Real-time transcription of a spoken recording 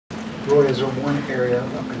Roy, is there one area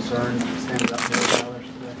of concern that stands out for the Valors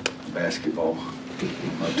today? Basketball.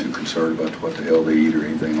 I'm not too concerned about what the hell they eat or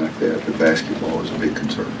anything like that, but basketball is a big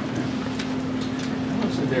concern. How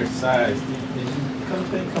much of their size? Did you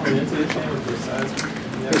coming into this game with their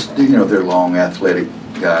size? You know, they're long, athletic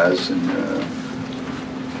guys, and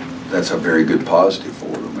that's a very good positive for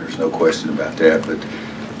them. There's no question about that. But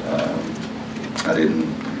I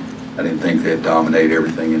didn't think they'd dominate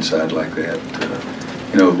everything inside like that.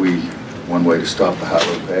 You know, one way to stop the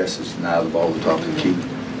high-low pass is deny the ball to the top of the key.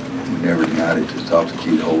 We never denied it to the top of the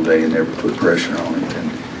key the whole day and never put pressure on it.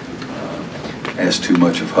 And as too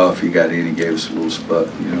much of Huff, he got in, he gave us a little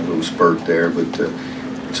spurt there, but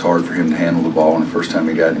it's hard for him to handle the ball. And the first time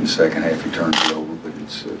he got in the second half, he turned it over. But he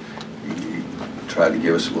tried to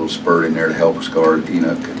give us a little spurt in there to help us guard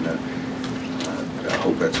Enoch. And I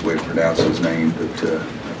hope that's the way to pronounce his name. But I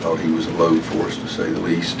thought he was a load for us, to say the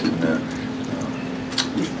least. And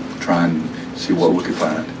try and see what we could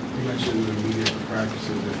find. You mentioned the media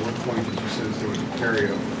practices. At what point did you sense there was a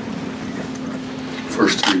carryover?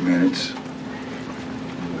 First 3 minutes,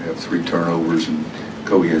 we have 3 turnovers, and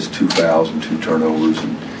Kobe has 2 fouls and 2 turnovers,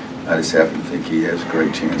 and I just happen to think he has a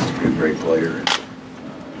great chance to be a great player. And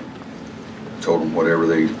told him whatever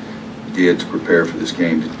they did to prepare for this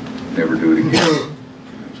game, to never do it again.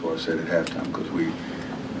 That's what I said at halftime, because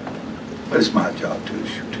but it's my job to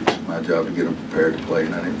shoot. It's my job to get them prepared to play,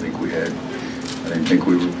 and I didn't think we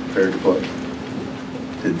were prepared to play.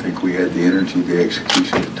 Didn't think we had the energy, the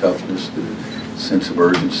execution, the toughness, the sense of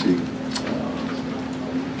urgency.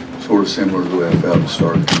 Sort of similar to the way I felt at the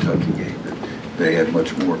start of the Kentucky game, that they had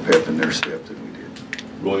much more pep in their step than we did.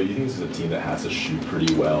 Roy, you think this is a team that has to shoot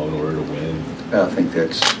pretty well in order to win? I think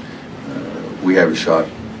that's, we have a shot,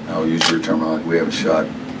 I'll use your terminology, we have a shot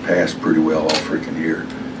past pretty well all freaking year.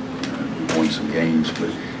 We've won some games,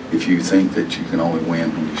 but if you think that you can only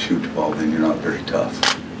win when you shoot the ball, then you're not very tough.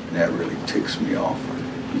 And that really ticks me off.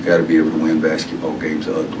 You've got to be able to win basketball games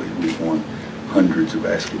ugly. We've won hundreds of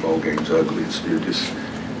basketball games ugly instead of just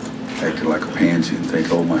acting like a pansy and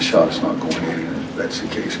think, oh, my shot's not going in. And if that's the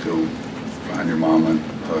case, go find your mama and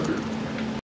hug her.